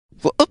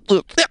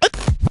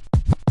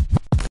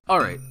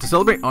Alright, to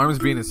celebrate ARMS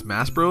being in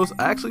Smash Bros,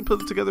 I actually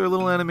put together a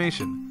little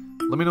animation.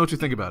 Let me know what you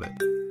think about it.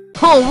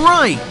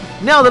 Alright!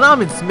 Now that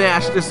I'm in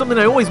Smash, there's something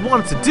I always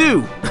wanted to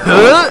do!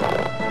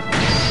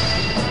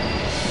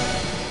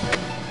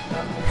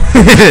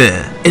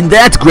 And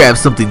that's grab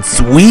something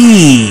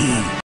sweet!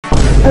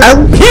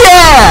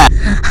 Yeah!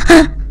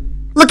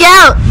 Look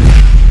out!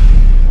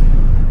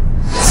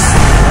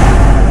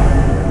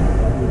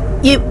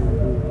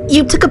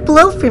 You took a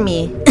blow for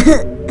me.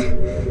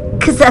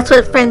 Cause that's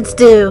what friends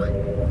do.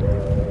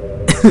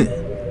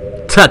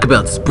 Talk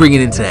about springing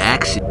into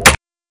action.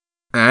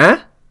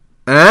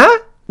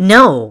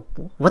 No.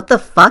 What the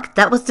fuck?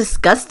 That was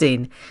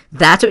disgusting.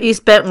 That's what you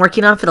spent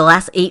working on for the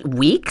last 8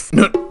 weeks?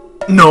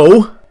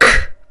 No!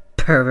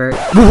 Pervert.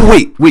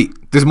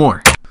 Wait, there's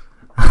more.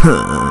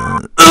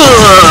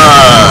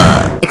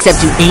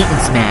 Except you ain't in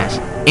Smash.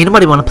 Ain't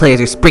nobody wanna play as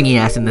your springy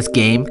ass in this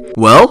game.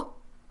 Well,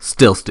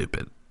 still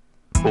stupid.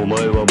 お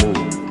前はもう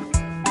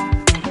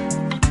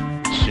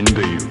死ん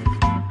でいる。